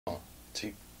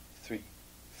2, 3,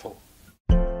 4.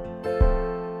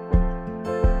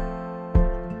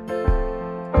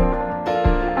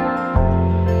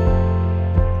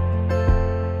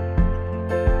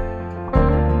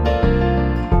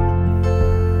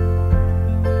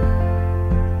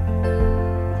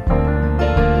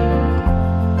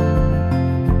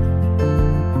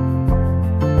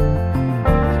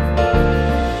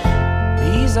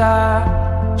 These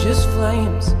are just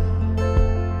flames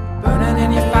burning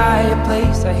in your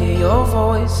fireplace. I hear your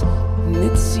voice, and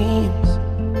it seems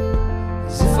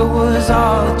as if it was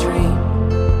all a dream.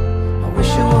 I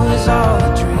wish it was all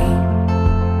a dream.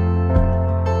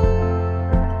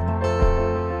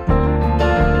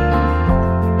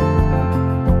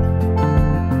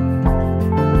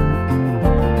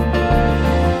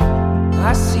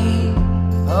 I see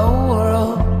a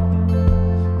world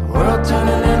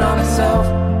turning in on itself.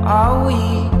 Are we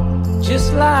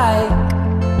just like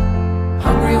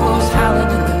hungry wolves howling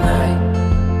in the night?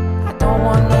 I don't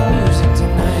want no music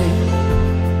tonight.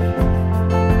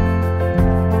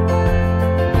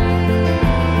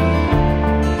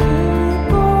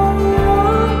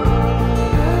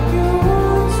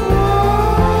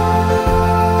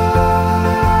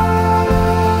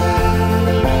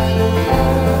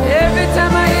 Every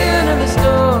time I hear another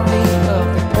story of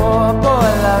the poor boy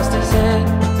lost his head,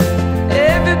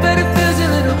 everybody feels a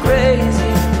little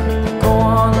crazy. They go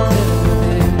on living with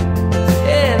it.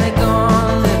 Yeah, they go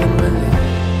on living with it.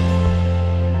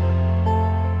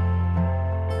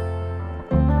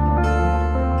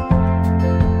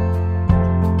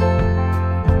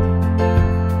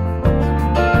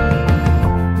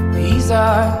 These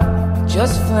are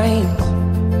just flames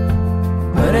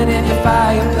burning in your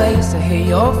fireplace. I hear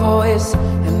your voice,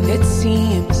 and it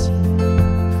seems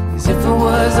as if it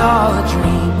was all a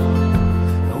dream.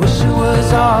 I wish it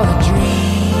was all a dream.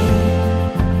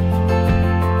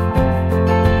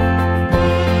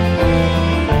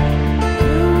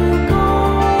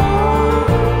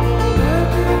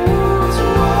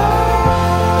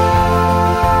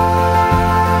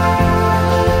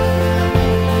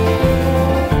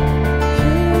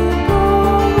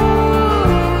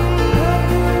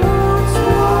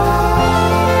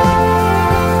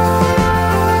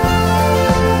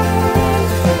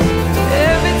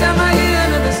 Every time I hear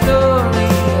another story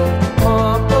of the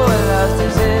poor boy lost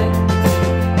his head,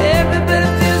 everybody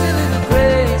feels a little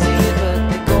crazy, but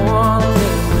they go on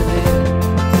living with it.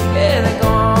 Yeah, they go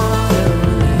on living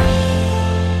with it.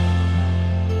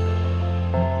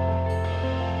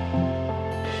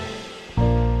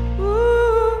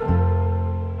 Ooh,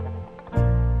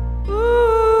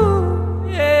 ooh,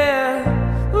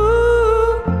 yeah,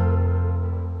 ooh,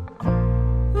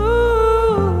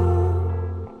 ooh.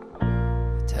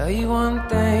 Tell you one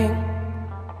thing,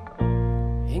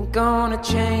 ain't gonna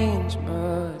change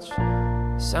much.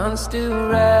 The sun still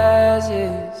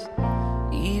rises,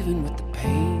 even with the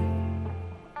pain.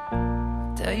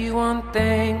 Tell you one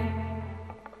thing,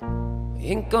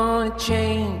 ain't gonna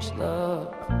change,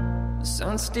 love. The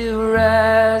sun still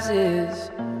rises,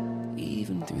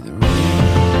 even through the rain.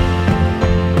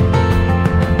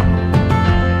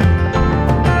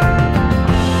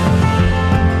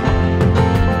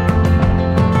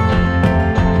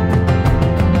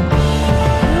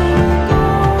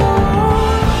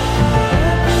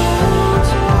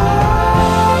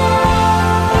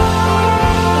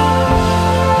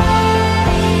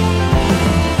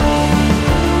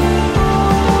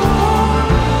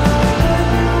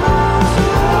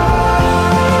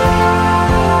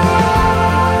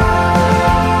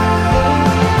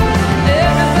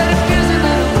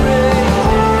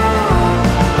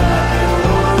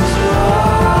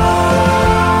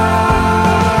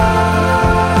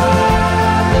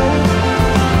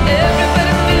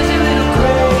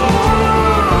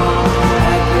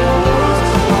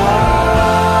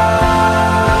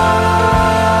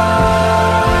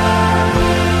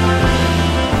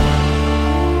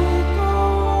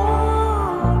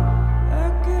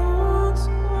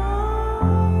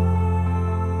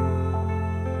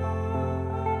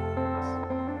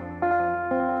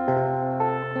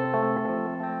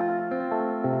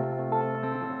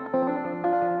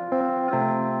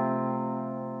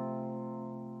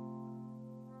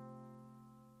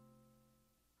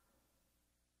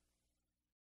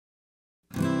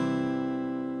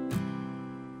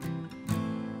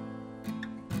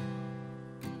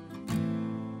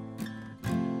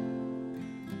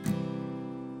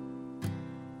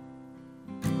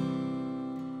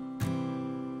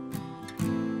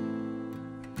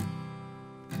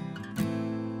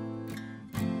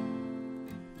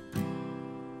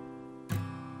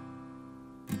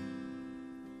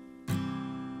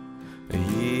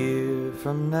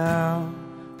 from now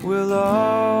we'll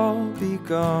all be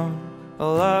gone.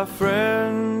 All our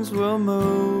friends will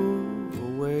move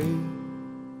away,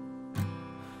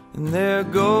 and they're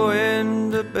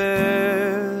going to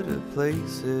better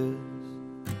places,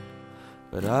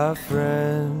 but our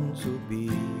friends will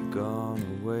be gone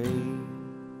away.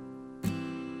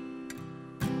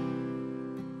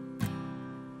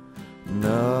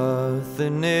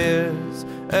 Nothing is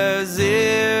as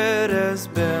it has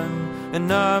been,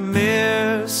 and I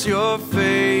miss your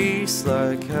face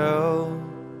like hell.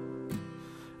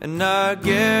 And I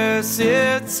guess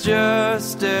it's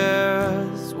just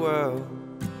as well,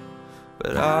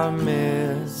 but I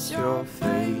miss your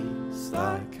face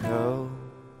like hell.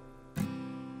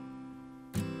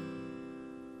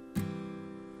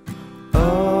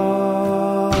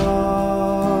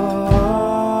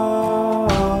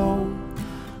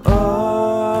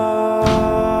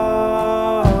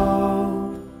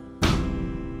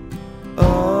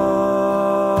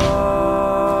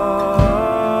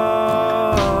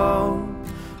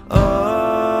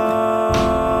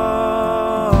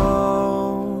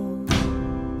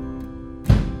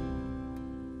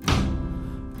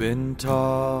 Been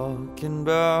talking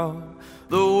about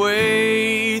the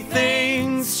way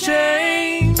things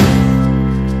change,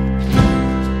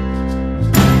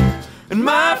 and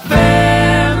my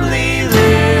family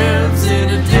lives in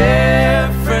a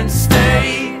different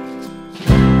state.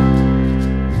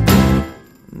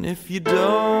 And if you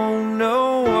don't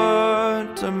know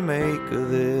what to make of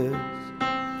this,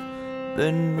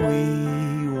 then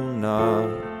we will not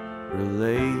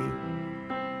relate.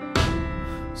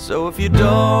 So if you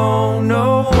don't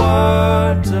know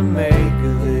what to make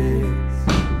of this,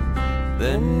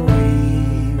 then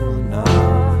we will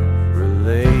not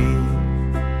relate.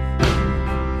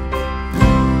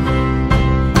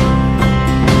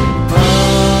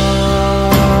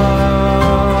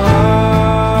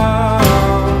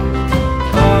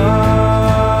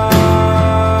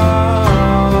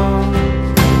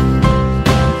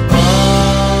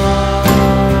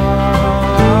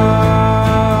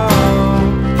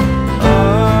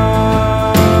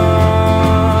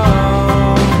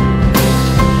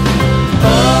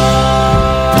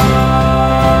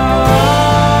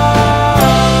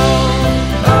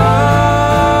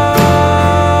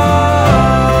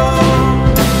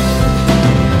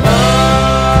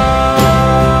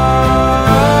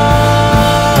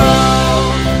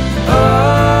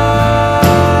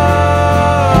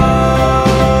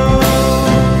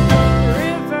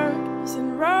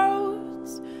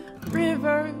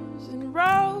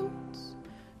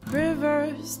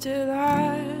 Rivers till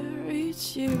I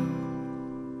reach you.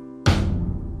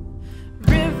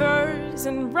 Rivers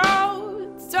and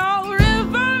roads, oh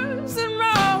rivers and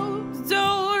roads,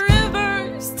 oh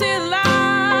rivers till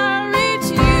I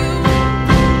reach you.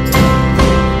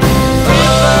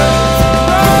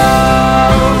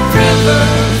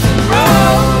 Rivers and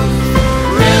roads,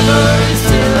 rivers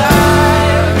till I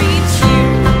reach you.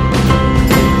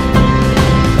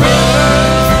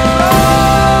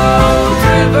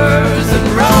 Rivers and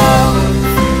roads,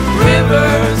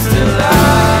 rivers till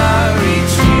I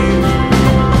reach you.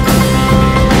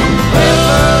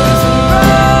 Rivers and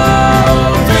roads,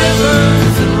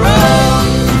 rivers and roads,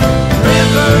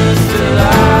 rivers till I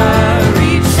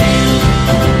reach you.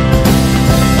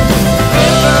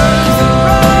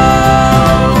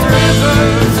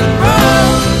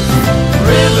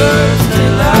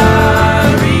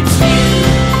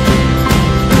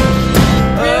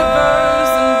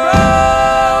 Rivers and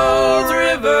roads,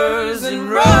 rivers and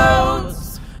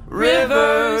roads, rivers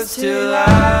till I reach you. Rivers and roads, rivers till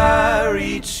I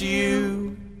reach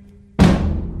you.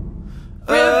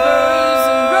 Rivers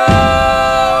and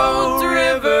roads,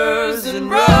 rivers and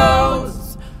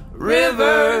roads,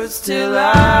 rivers till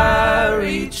I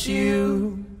reach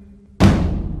you.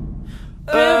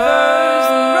 Rivers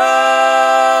and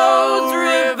roads,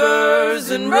 rivers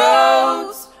and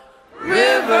roads,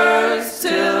 rivers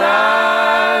till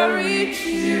I reach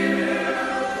you.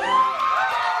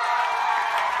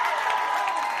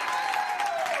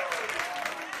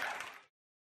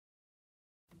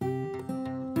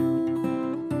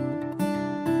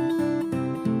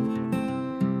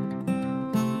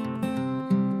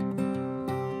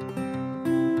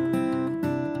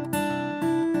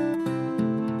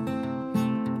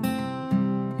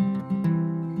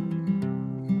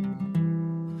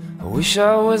 I wish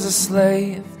I was a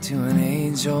slave to an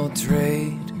age-old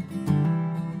trade,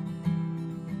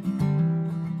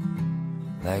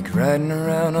 like riding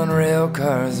around on rail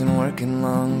cars and working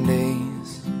long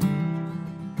days.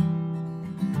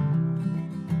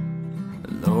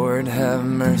 Lord, have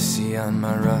mercy on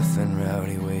my rough and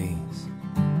rowdy ways.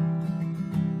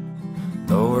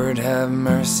 Lord, have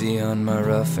mercy on my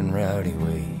rough and rowdy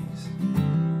ways.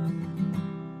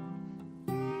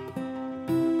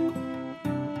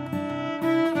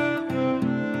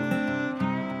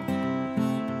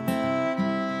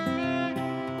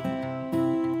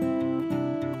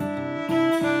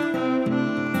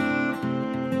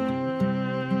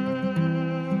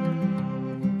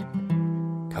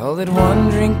 Call it one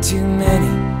drink too many,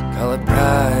 call it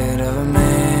pride of a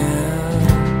man.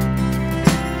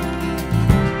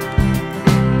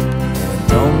 It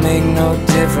don't make no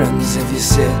difference if you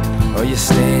sit or you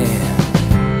stand,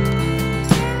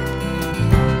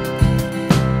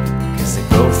 'cause they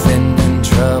both end in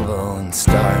trouble and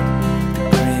start to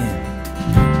grin.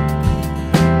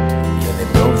 Yeah, they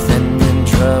both end in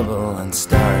trouble and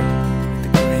start to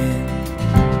grin.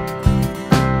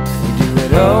 We do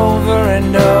it over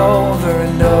and over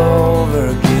and over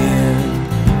again.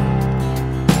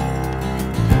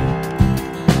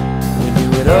 We do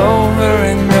it over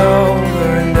and over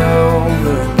and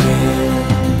over again.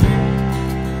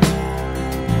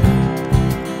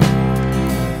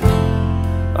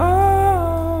 Oh,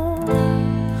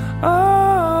 oh,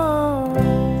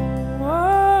 oh,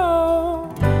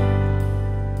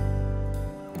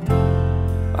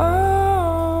 oh, oh.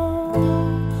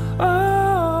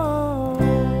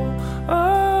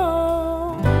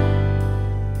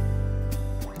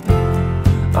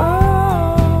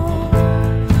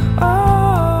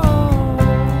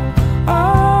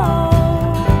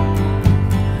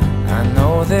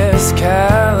 There's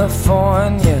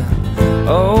California,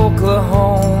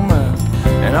 Oklahoma,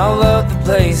 and all of the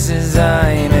places I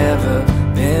ain't ever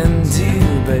been to.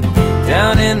 But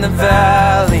down in the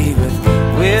valley with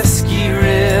whiskey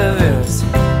rivers,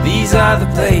 these are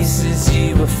the places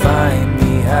you will find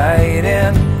me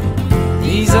hiding.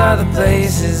 These are the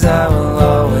places I will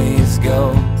always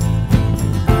go.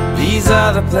 These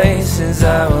are the places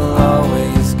I will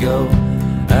always go.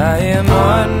 I am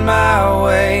on my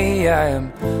way, I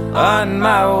am on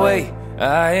my way,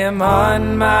 I am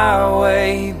on my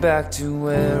way back to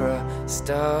where I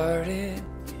started.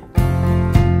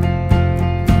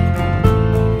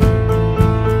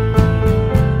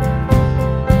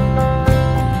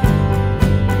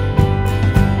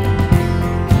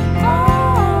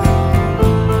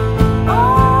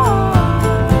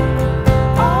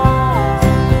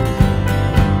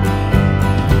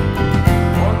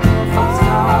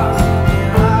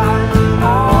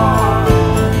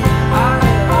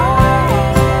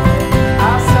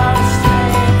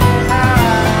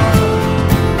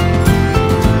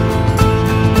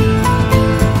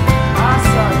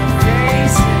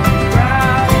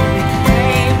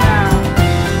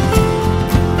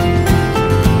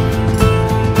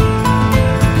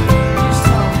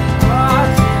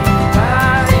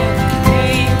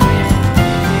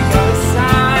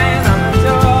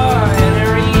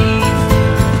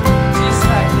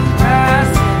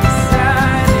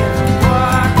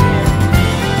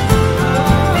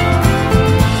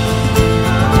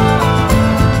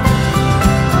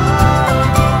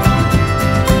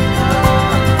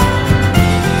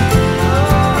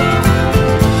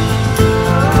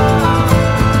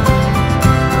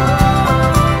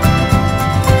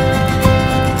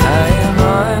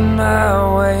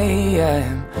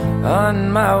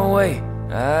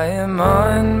 I am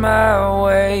on my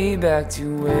way back to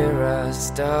where I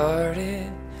started.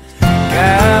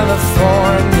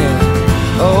 California,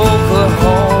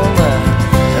 Oklahoma,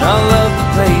 and all of the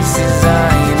places I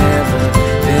ain't ever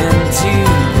been to.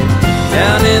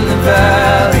 Down in the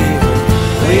valley with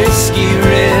whiskey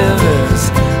rivers,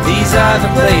 these are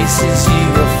the places you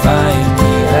will find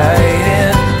me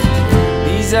hiding.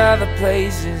 These are the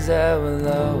places I will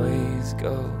always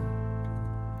go.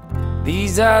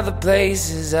 These are the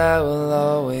places I will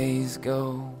always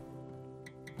go.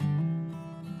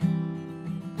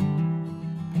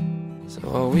 So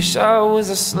I wish I was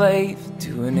a slave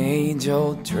to an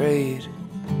age-old trade.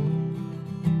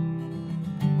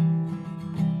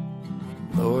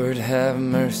 Lord, have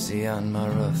mercy on my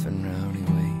rough and rowdy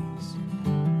ways.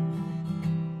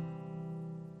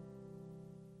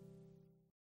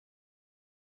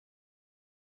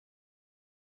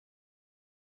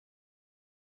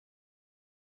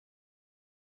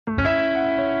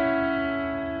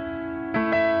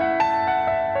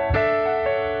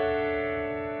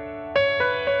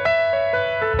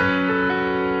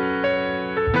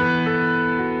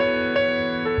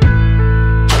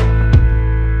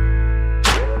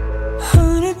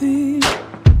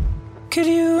 Could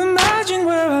you imagine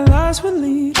where our lives would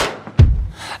lead?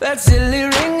 That silly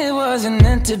ring, it wasn't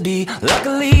meant to be.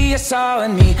 Luckily I saw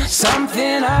in me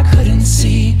something I couldn't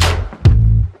see.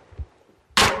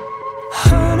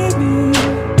 Honeybee,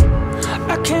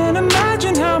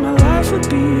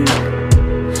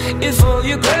 though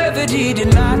your gravity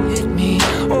did not hit me.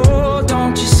 Oh,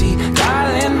 don't you see,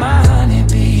 darling, my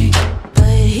honeybee.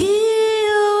 But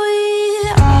here we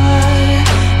are,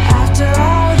 after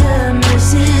all the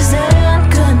misses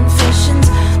and confessions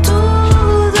to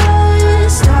the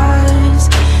stars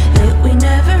that we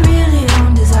never really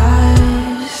owned as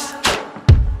ours.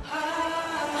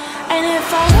 And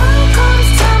if our world comes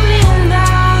tumbling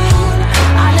down,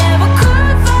 I never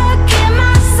could forgive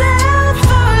myself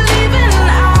for leaving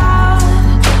out.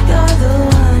 You're the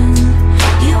one,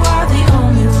 you are the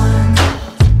only one.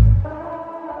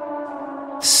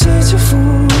 Such a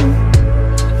fool,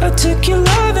 I took your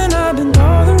love and I bent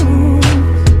all the rules.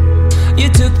 You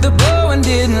took the blow and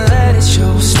didn't let it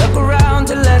show. Stuck around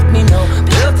to let me know.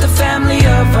 Built a family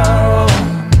of our own.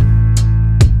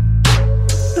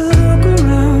 Look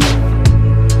around,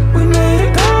 we made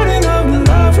a garden of the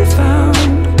love we found.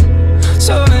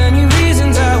 So many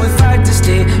reasons I would fight to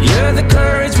stay. You're the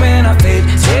courage when I fade.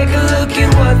 Take a look at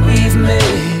what we've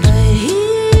made. But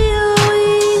here we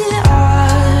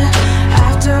are,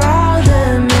 after all the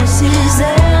misses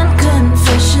and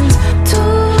confessions to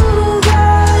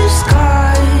the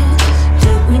scars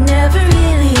that we never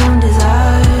really owned as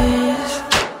ours.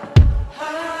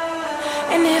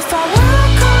 And if our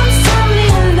world comes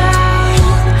tumbling down,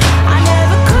 I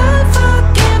never could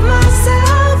forgive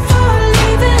myself for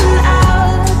leaving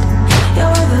out.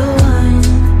 You're the one,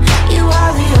 you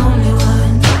are the only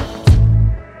one.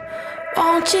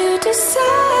 Won't you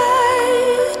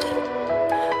decide?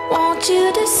 Won't you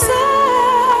decide?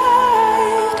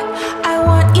 I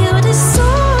want you to soar.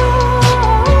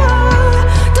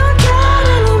 Don't doubt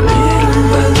anymore. Little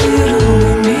by little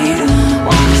we made a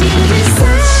Won't you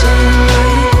decide?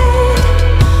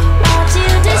 Won't you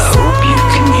I decide? hope you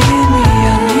can hear me,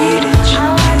 I needed you. I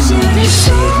want you to You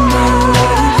saved my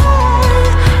life.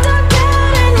 Don't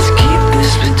doubt Let's anymore. keep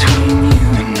this between you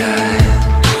and I.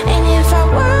 And if our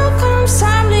world comes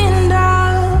tumbling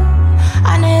down,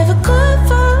 I never could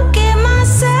forgive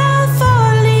myself for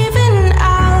leaving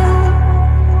out.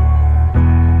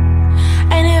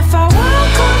 And if our world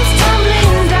comes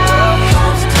tumbling down,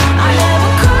 I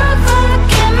never could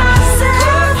forgive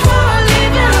myself for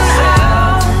leaving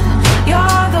out.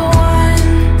 You're the one,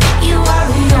 you are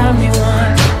the only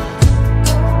one.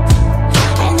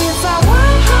 And if our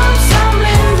world comes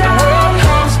tumbling down,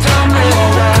 I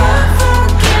never could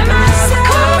forgive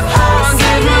myself for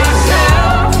leaving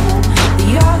out.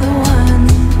 You're the one,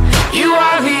 You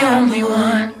are the only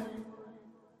one.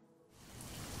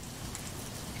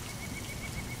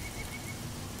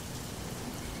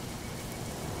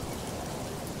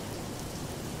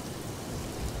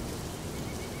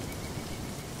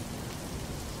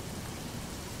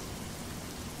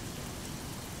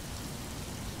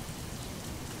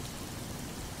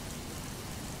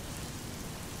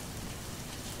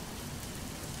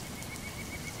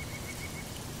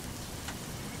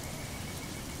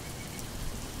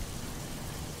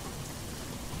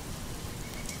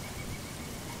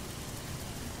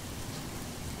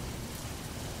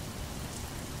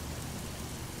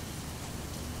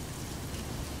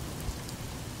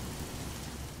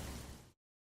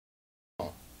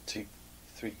 One, two,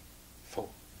 three, four.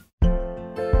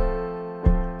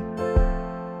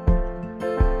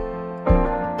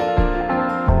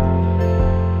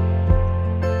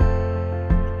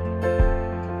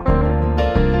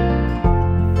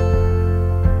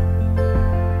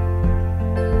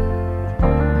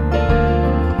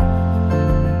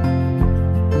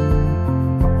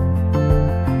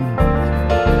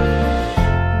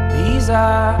 These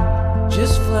are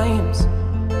just flames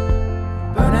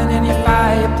burning in your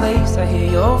fireplace. I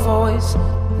hear your voice,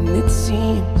 and it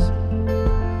seems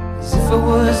as if it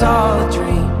was all a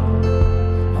dream.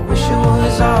 I wish it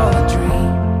was all a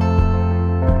dream.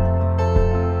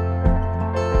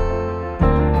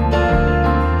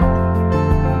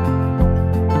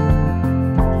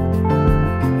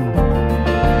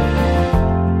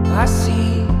 I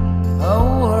see a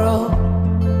world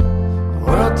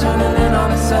turning in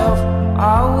on itself.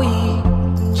 Are we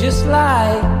just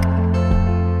like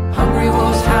hungry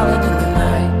wolves howling in the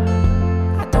night?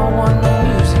 I don't want no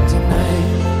music tonight.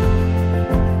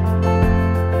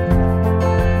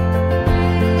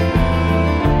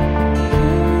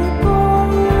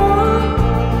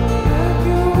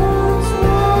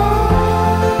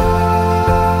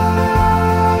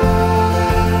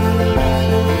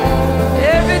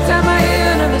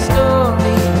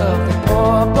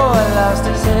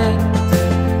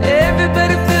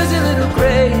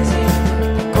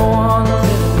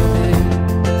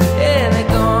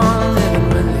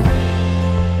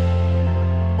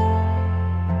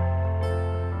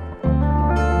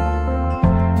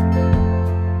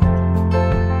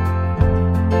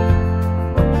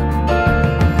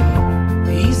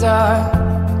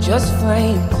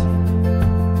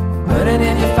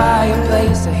 I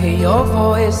used to hear your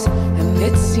voice, and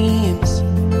it seems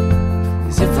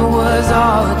as if it was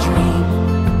all a dream.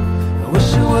 I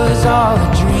wish it was all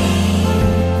a dream.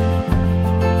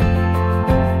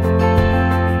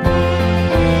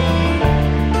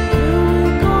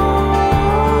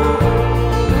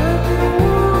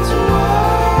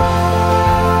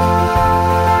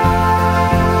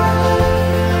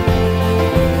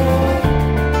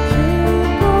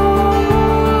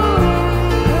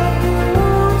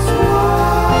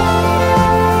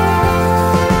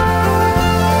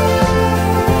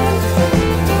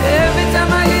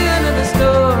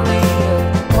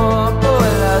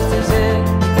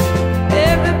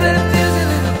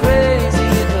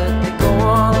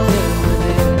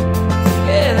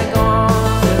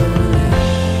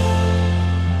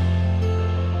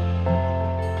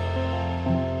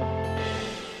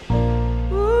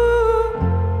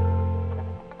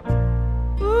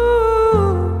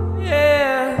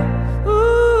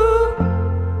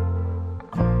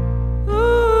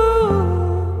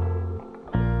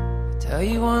 Tell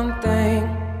you one thing,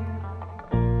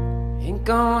 ain't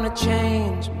gonna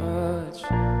change much.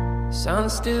 The sun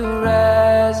still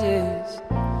rises,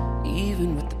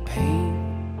 even with the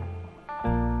pain.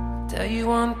 Tell you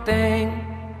one thing,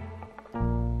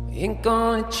 ain't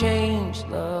gonna change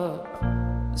love.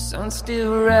 The sun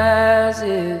still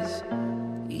rises,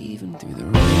 even through the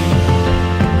rain.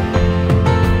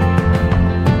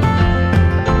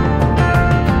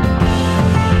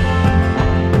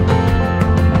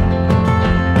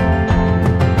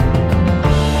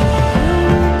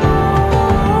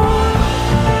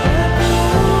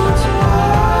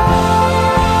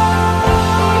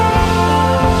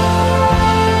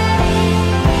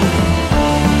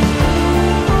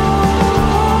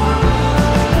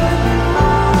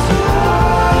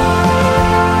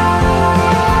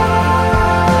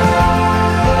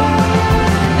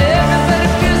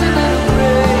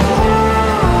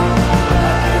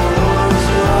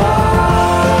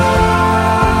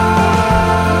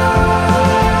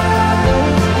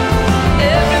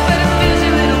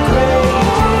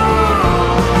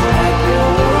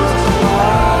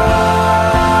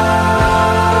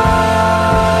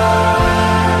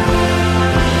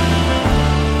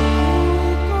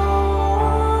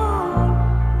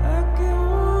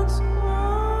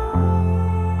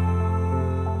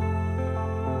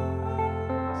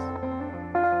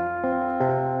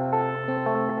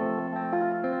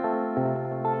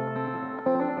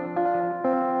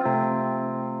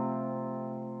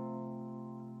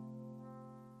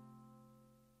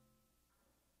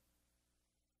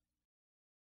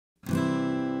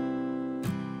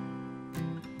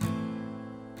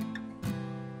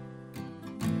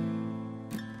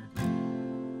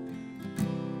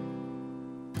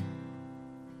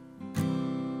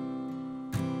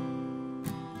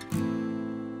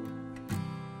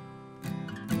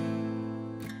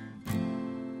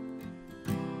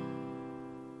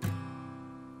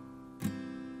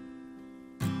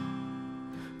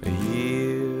 A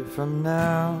year from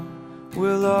now,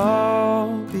 we'll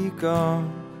all be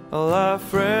gone. All our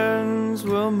friends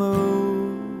will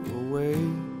move away,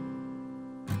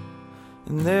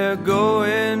 and they're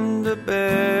going to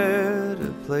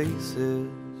better places.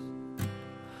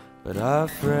 But our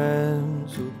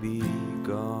friends will be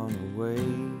gone away.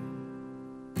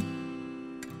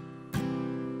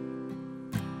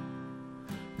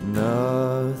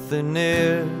 Nothing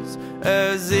is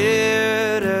as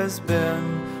it has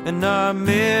been, and I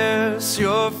miss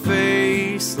your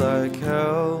face like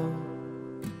hell.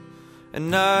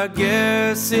 And I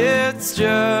guess it's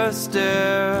just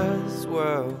as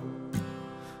well,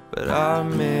 but I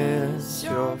miss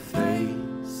your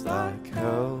face like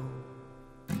hell.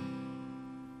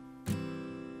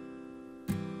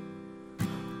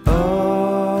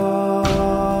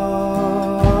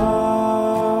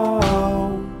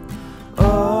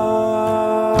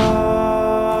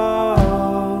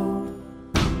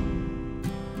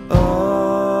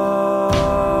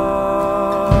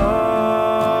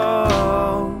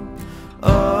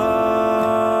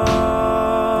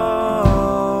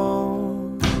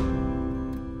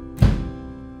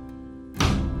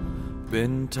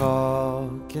 Been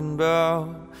talking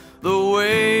about the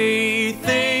way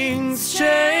things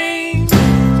change,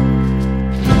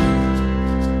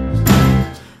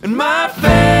 and my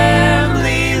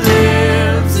family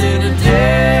lives in a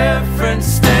different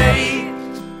state.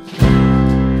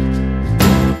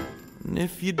 And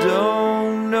if you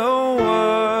don't know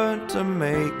what to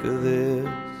make of this,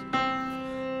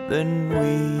 then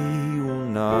we will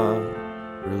not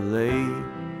relate.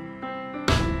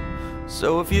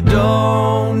 So if you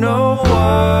don't know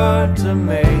what to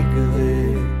make of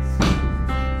this,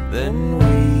 then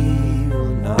we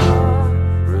will not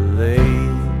relate.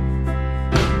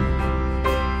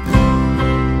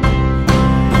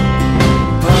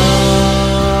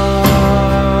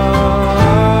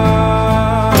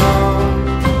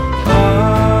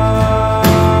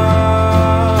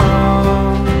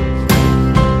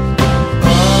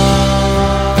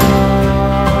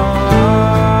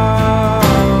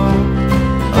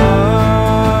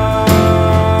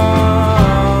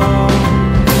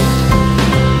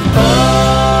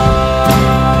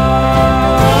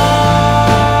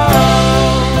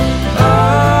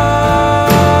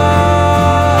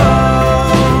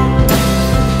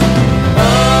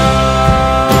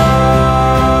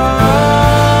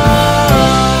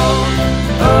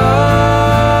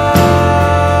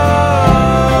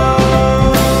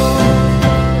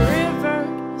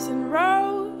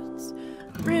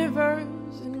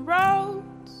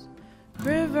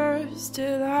 Rivers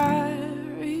till I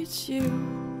reach you.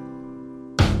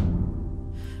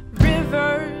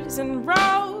 Rivers and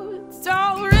roads,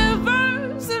 oh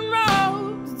rivers and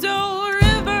roads, oh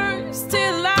rivers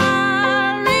till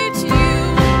I reach you.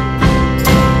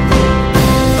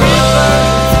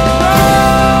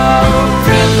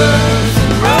 Rivers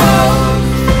and roads,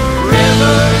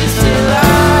 rivers till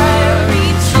I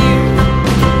reach you.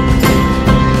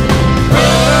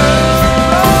 Rivers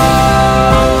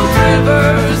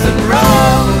and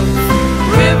roads,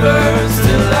 rivers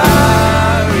till I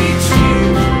reach you.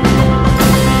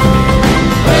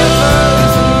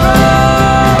 Rivers and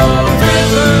roads,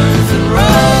 rivers and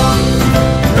roads,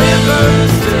 rivers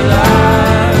till I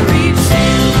reach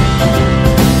you.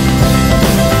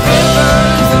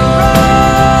 Rivers and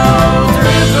roads,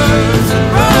 rivers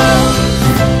and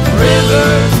roads, rivers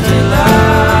till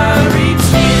I reach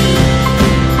you.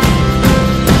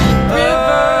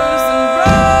 Rivers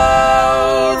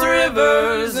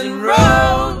and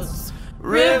roads,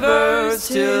 rivers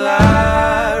till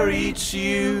I reach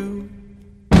you.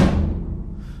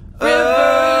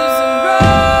 Rivers and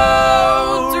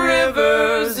roads,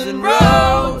 rivers and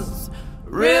roads,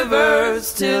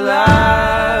 rivers till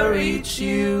I reach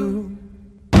you.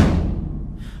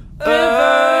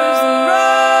 Rivers and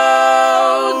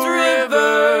roads,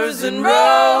 rivers and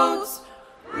roads,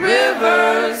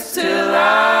 rivers till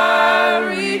I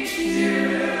reach you.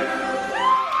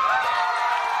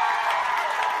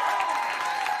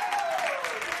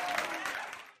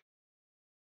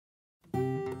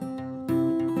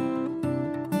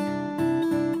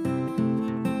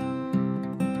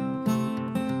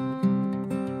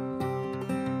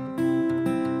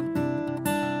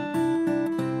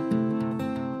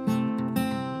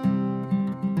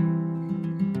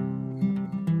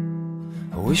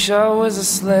 I wish I was a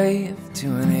slave to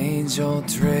an age-old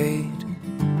trade,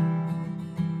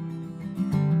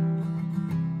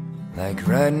 like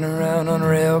riding around on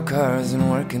rail cars and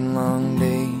working long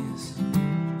days.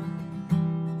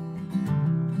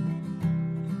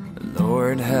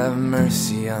 Lord, have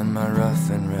mercy on my rough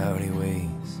and rowdy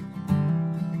ways.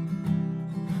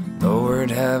 Lord,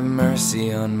 have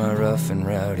mercy on my rough and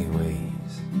rowdy ways.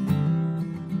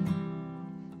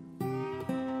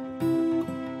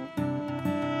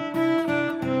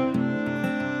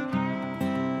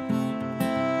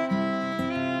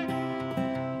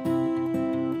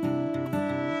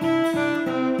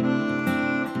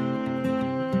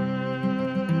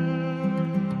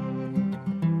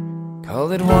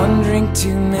 Call it one drink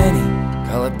too many,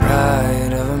 call it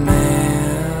pride of a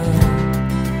man.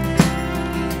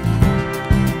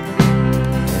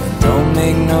 And it don't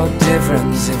make no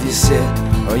difference if you sit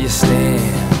or you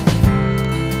stand,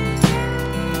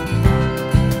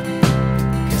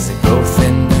 'cause they both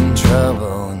end in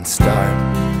trouble and start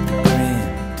to grin.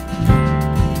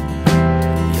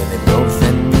 Yeah, they both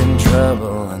end in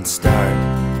trouble and start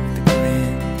to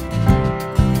grin.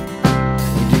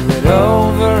 We do it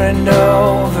over and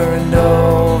over and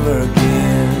over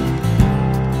again.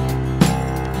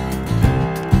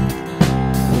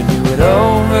 We do it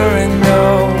over and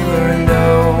over and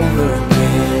over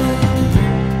again.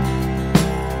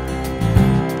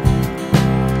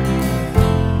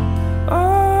 Oh,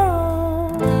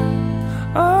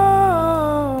 oh,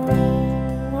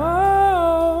 oh,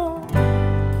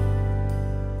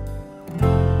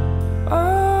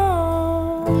 oh,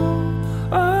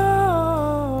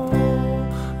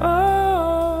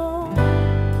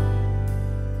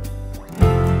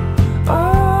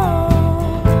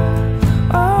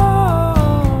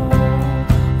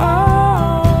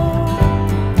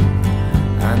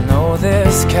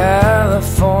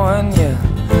 California,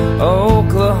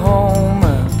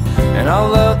 Oklahoma, and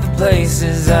all of the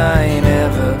places I ain't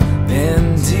ever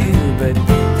been to, but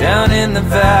down in the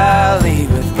valley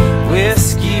with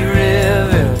whiskey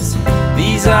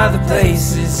the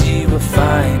places you will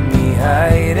find me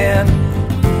hiding.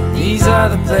 These are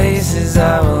the places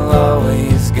I will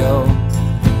always go.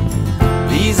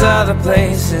 These are the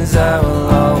places I will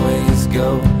always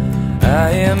go.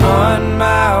 I am on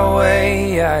my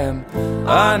way, I am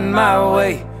on my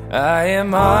way, I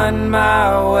am on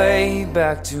my way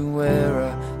back to where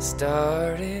I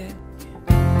started.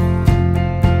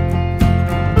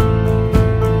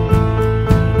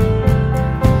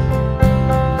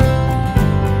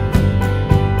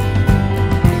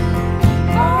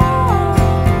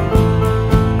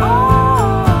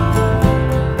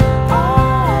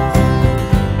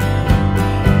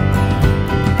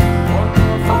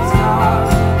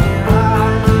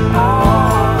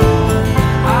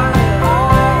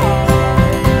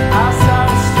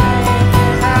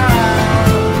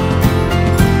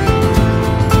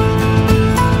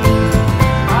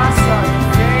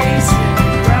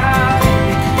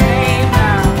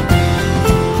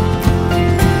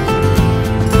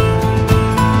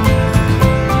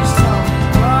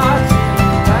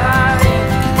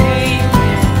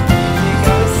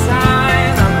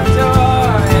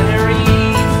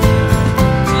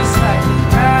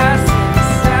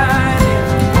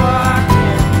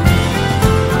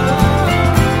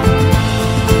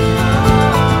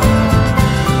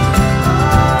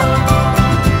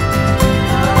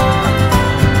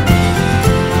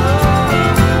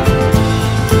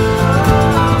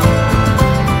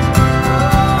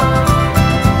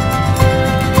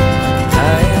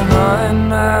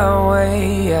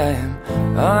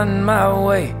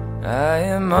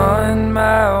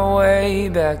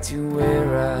 Back to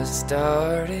where I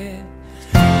started.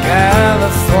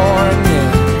 California,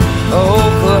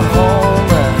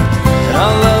 Oklahoma, and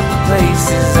all of the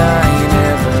places I ain't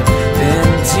ever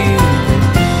been to.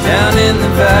 Down in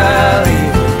the valley,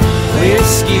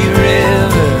 whiskey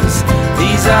rivers,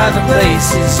 these are the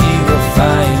places you will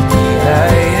find me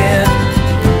hiding.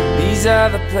 These are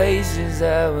the places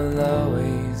I will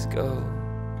always go.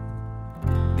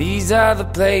 These are the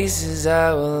places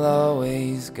I will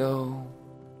always go.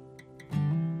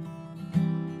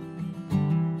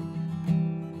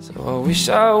 I wish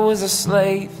I was a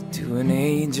slave to an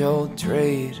age-old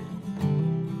trade.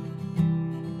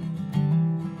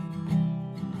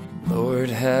 Lord,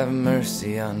 have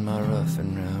mercy on my rough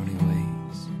and rowdy ways.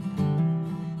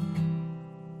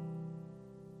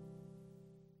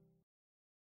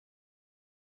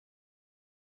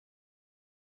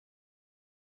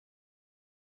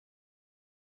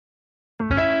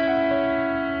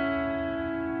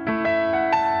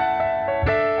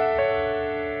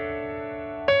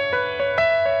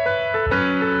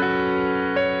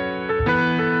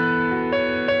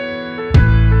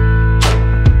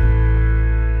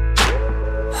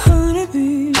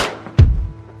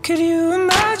 Could you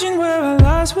imagine where our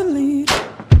lives would lead?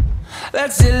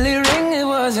 That silly ring, it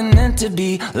wasn't meant to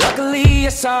be. Luckily I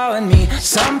saw in me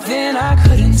something I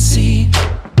couldn't see.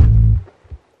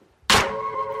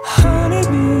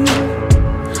 Honeybee,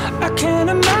 I can't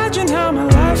imagine how my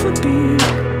life would be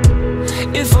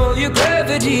if all your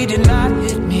gravity did not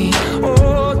hit me.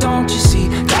 Oh, don't you see,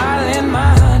 darling,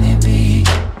 my honeybee.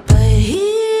 But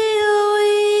here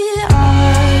we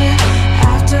are,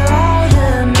 after all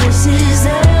the misses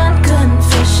and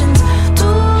confessions to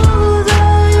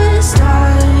the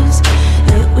stars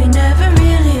that we never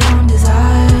really owned as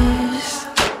ours.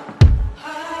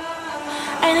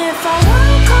 And if our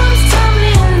world comes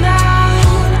tumbling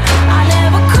down, I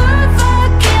never could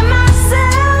forgive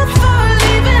myself for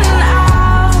leaving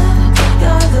out.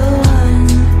 You're the one,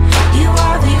 you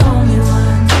are the only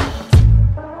one.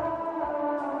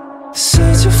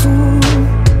 Such a fool,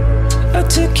 I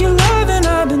took your love and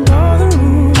I bent all the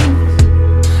rules.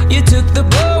 You took the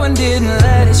blow and didn't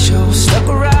let it show. Stuck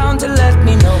around to let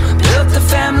me know. Built a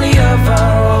family of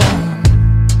our own.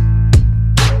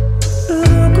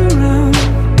 Look around,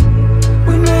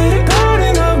 we made a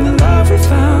garden of the love we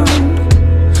found.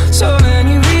 So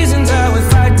many reasons I would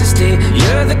fight to stay.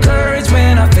 You're the courage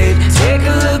when I fade. Take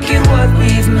a look at what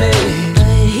we've made.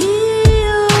 But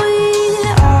here we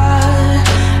are,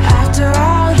 after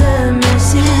all the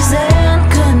misses and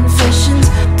confessions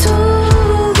to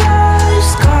the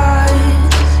scars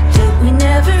that we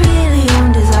never really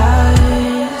owned as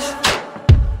ours.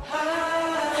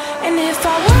 And if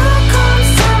our world comes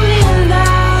tumbling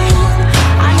down,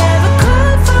 I never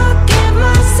could forgive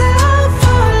myself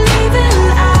for leaving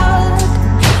out.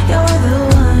 You're the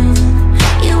one,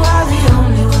 you are the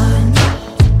only one.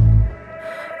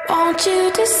 Won't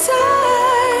you decide?